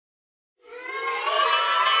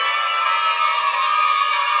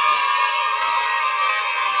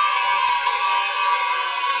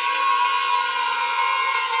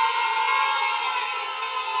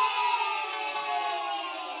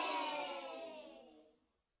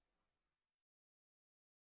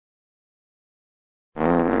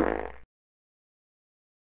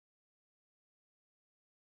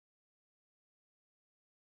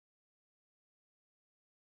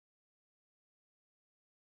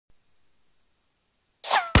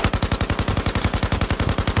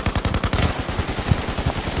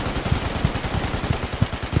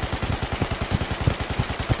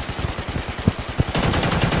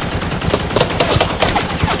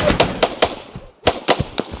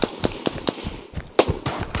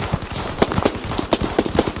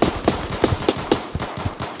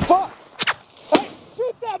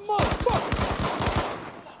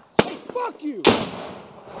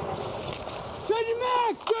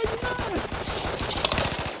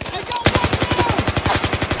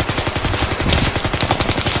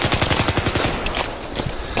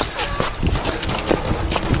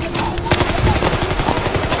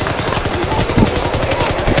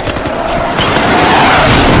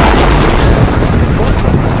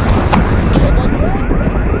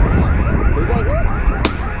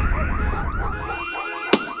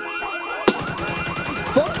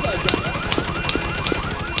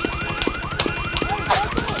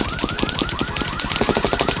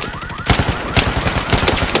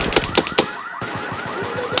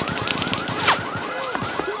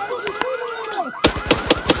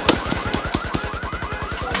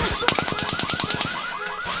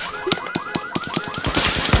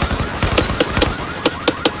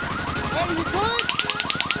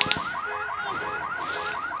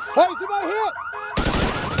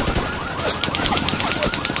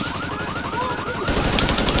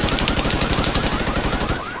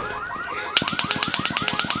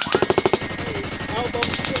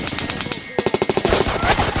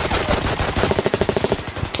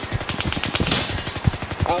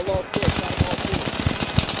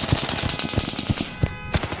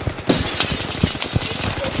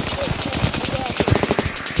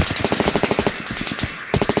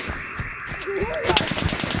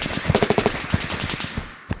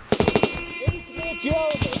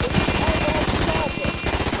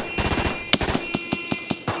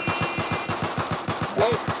Hey,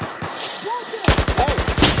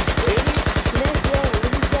 we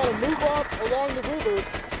need y'all to move up along the river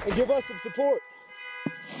and give us some support.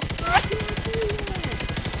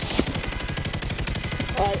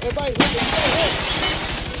 All right, everybody hit it.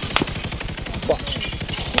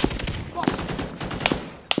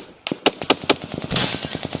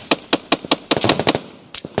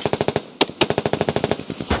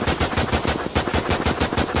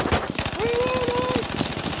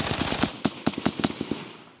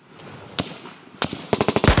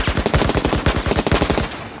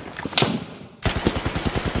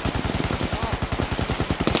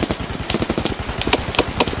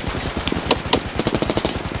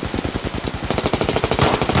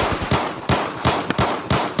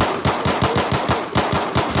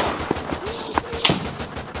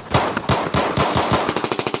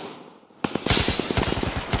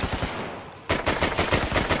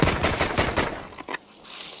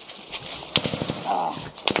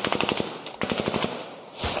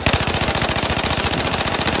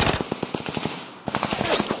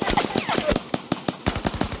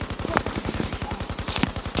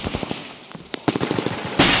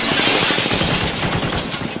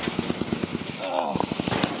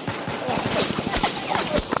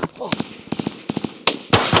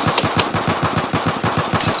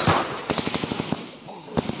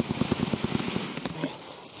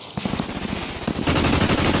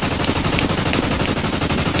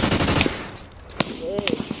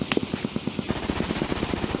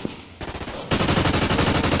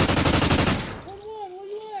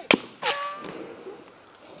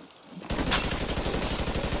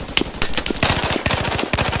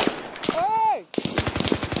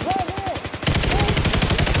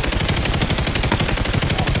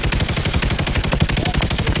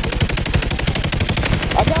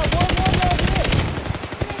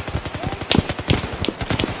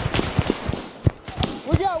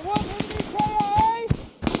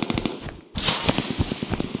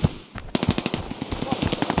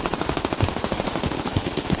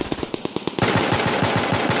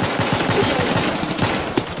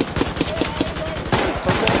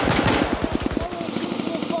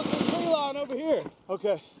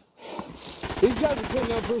 Okay. These guys are putting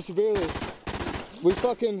down pretty severely. We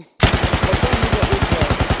fucking...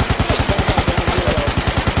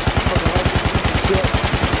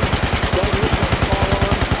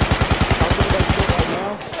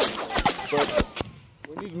 But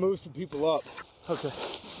we need to move some people up. Okay.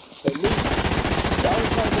 At least, I was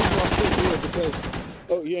trying to move them up through here because,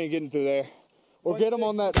 oh, you ain't getting through there. Or get them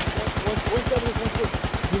on that, 170,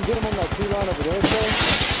 you can get them on that tree line over there, so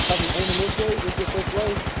have them aiming this way, we get this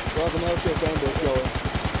way, we'll have an LCS ambulance going.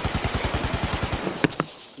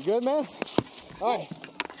 You good, man? All right.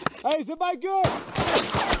 Hey, is everybody good?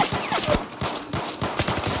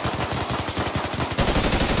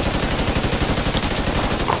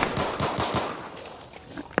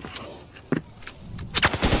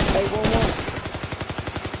 Hey, 1-1.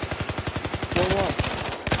 1-1.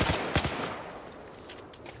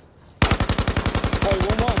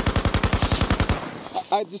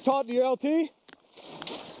 I just talked to your LT.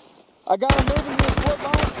 I got him moving to the split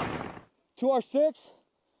line to our 6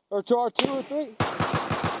 or to our 2 or 3. They're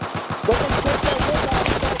gonna take that wood line.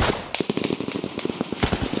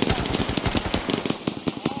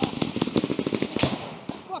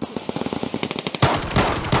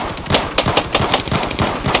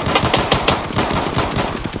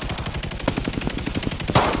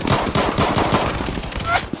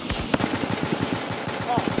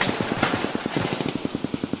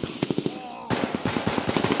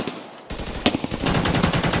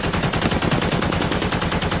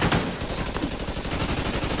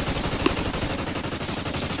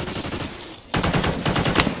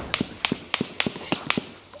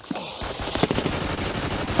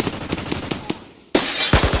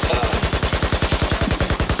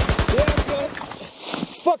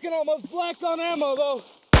 Fucking almost blacked on ammo though.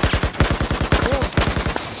 Yeah.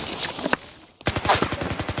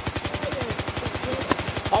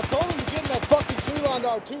 I told him to get in that fucking tree line to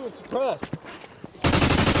R2 and suppress.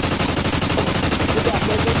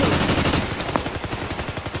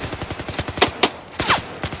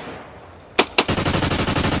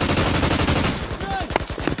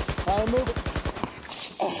 Alright, move it.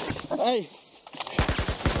 Hey.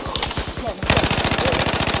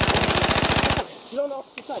 You don't know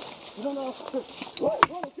the side. You don't know. Go.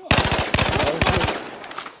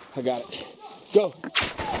 I got it. Go.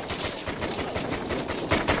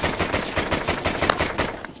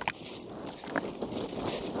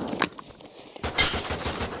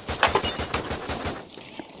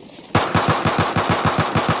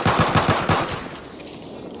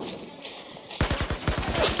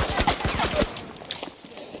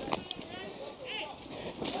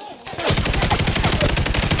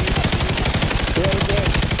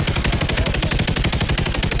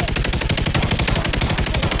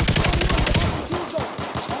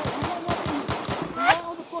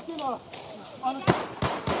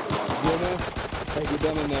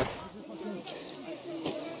 been in there.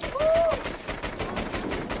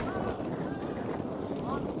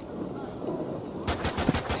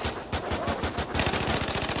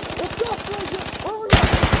 What's up, Fraser? Where we at?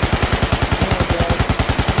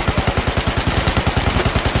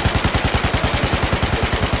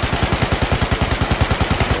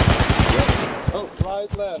 Oh, right,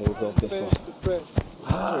 left. We'll go this way.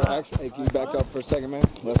 Actually, can you back up for a second, man?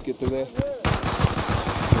 Let's get through there. Here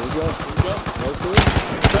we go. Here we go. Go through it.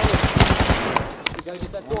 You gotta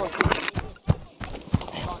get that door.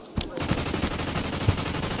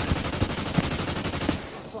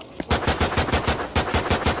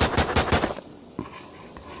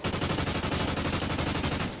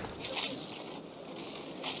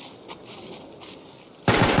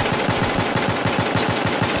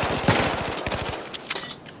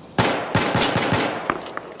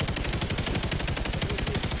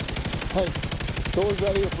 Hey, door's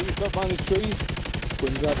right here. If we can start behind these trees, we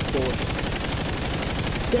can grab the door.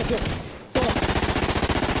 Get it. Stop.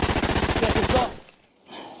 Get it. Stop.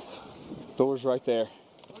 Door's right there.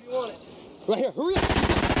 Where do you want it? Right here. Hurry up.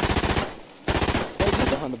 Right here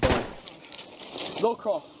behind the barn. Low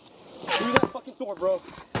crawl. Through that fucking door, bro.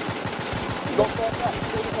 Go crawl back.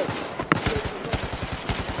 Straight ahead.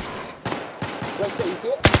 Right there, you see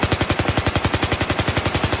it?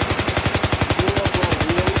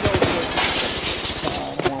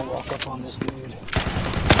 Up on this dude.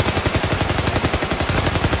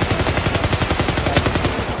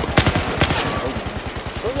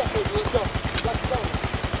 Hurry up, baby, let's go. Let's go.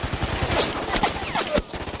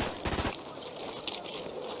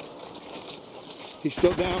 He's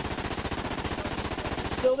still down.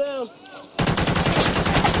 Still down.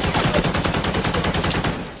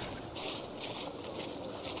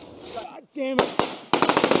 God damn it.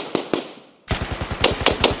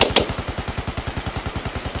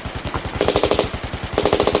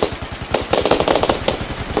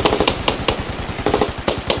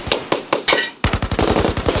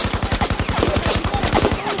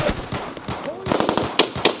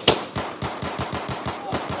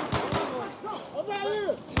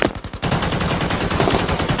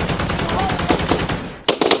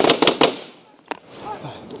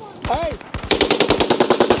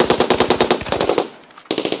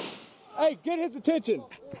 Hey, get his attention.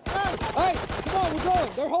 Hey, come on, we're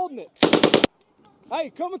going. They're holding it.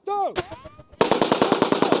 Hey, coming through.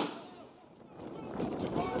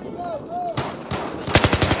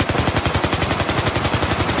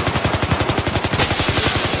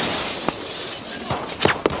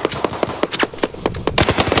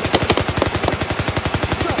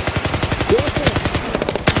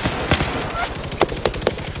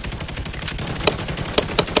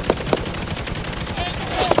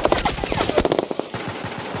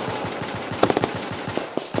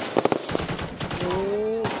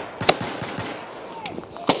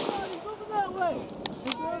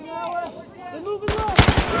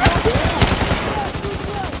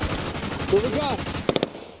 Where we go?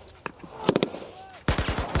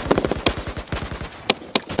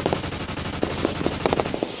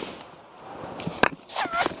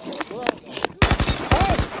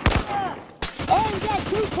 Oh, we got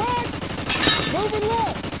two cracks! Moving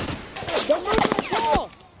left! They're moving across!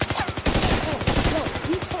 No,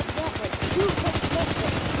 you cut that way. You cut that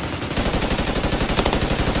way.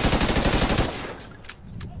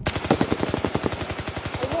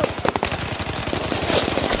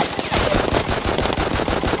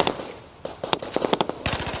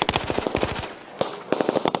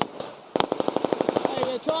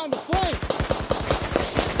 Trying to flank.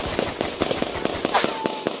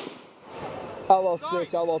 Outlaw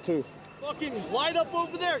 6, Outlaw 2. Fucking light up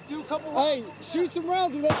over there. Do a couple. Hey, shoot some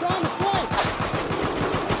rounds. They're trying to flank.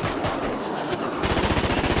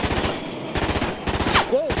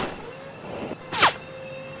 Good.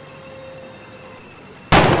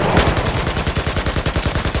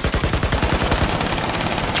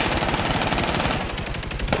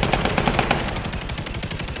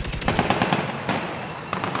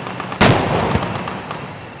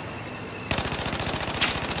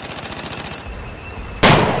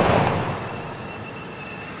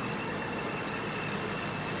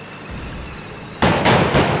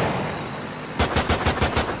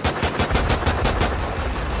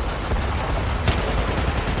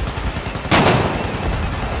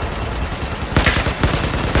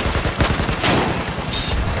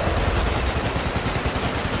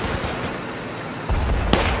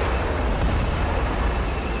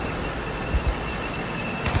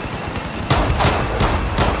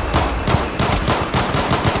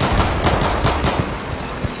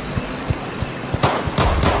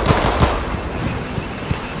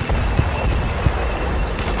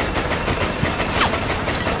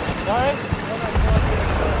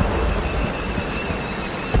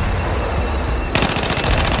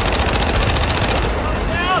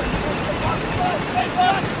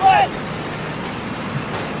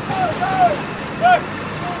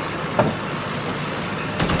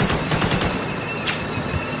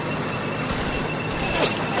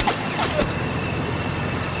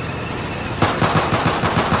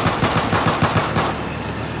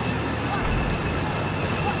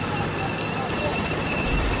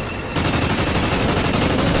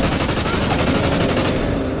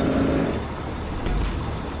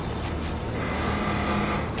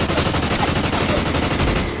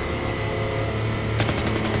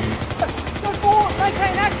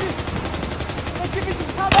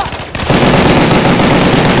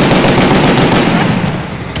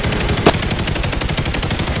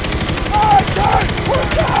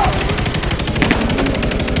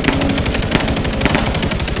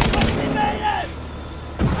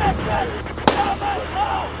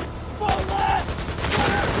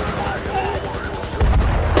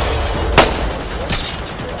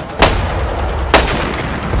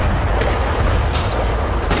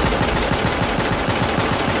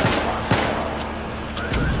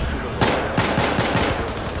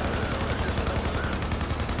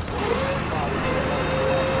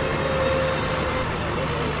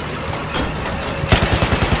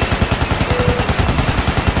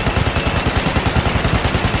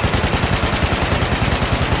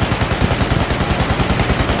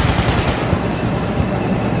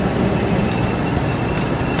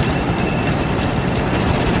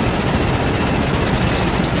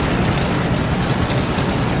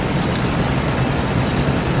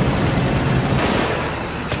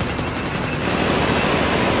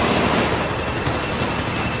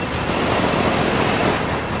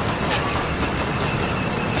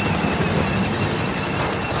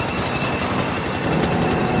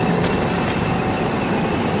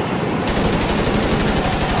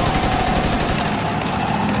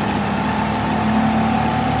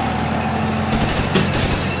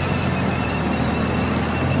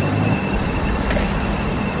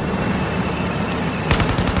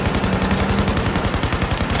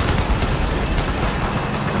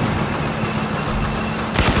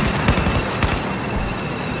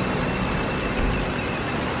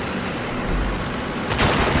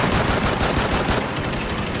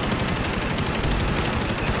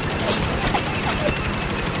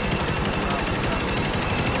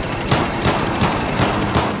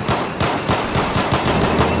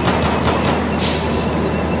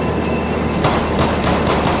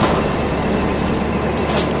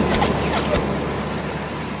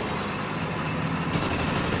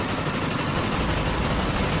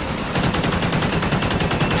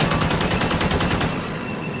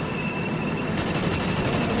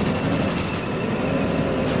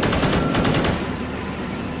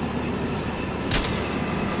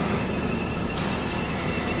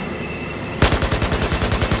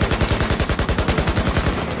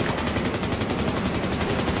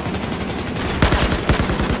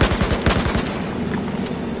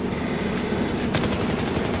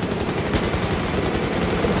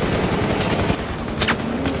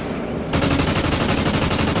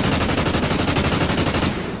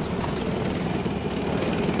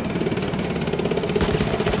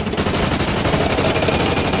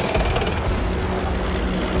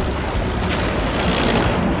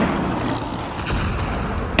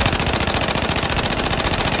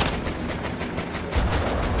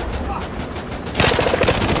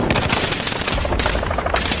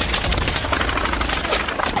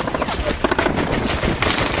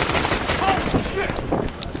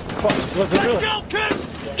 fuck was it really? Down, kid!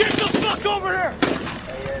 Get the fuck over here!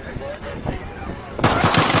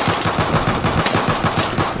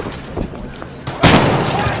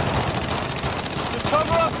 Just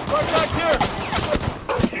cover us right back here.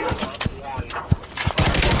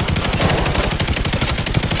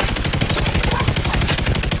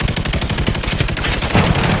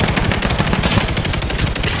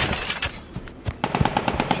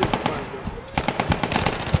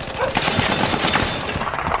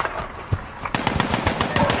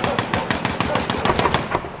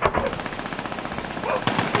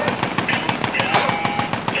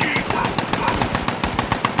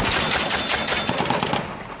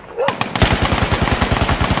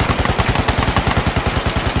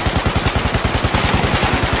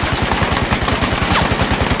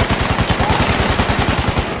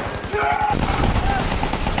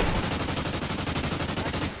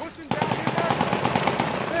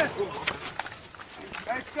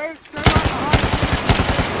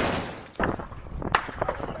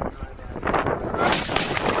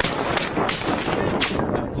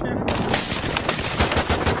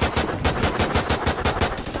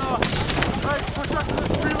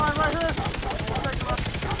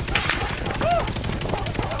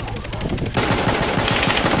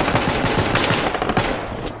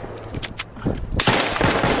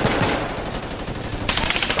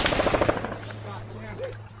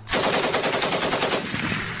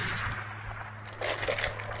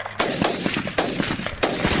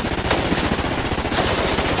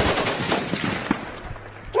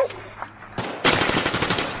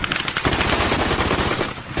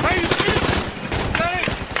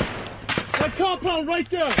 Compound right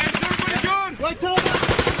there. Is everybody good? Right to the left.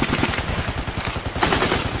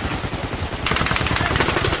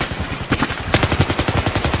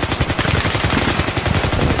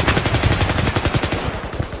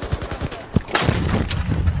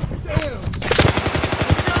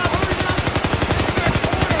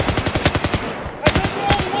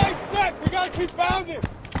 Keep bounding!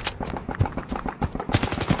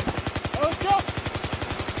 Let's go!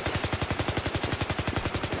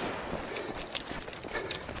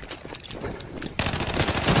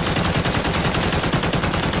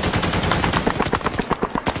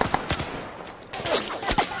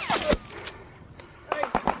 Hey,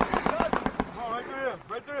 come on, right there.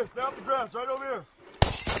 Right there. Stay off the grass. Right over here.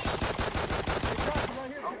 Right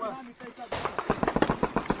here. Come on, you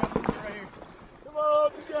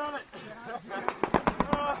got it.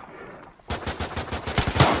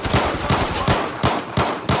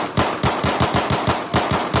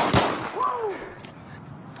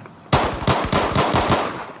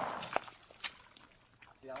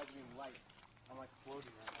 See, I like being light. I'm like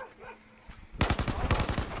floating right now.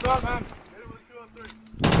 What's up, man? Hit it with 203.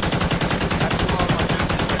 That's the one on this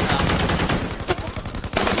right now.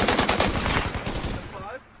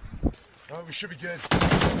 5? Oh, we should be good.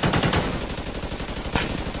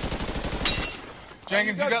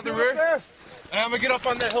 Jenkins, you got the rear? And I'm gonna get up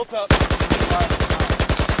on that hilltop.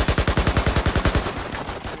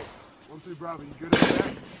 1-3 Bravo, you good at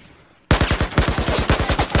that?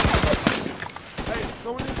 Hey,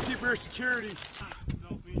 someone needs to keep rear security.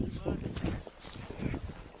 Don't beat you, bud.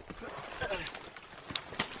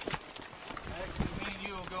 Actually, me and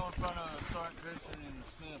you will go in front of Sergeant Christian and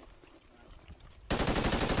Smith.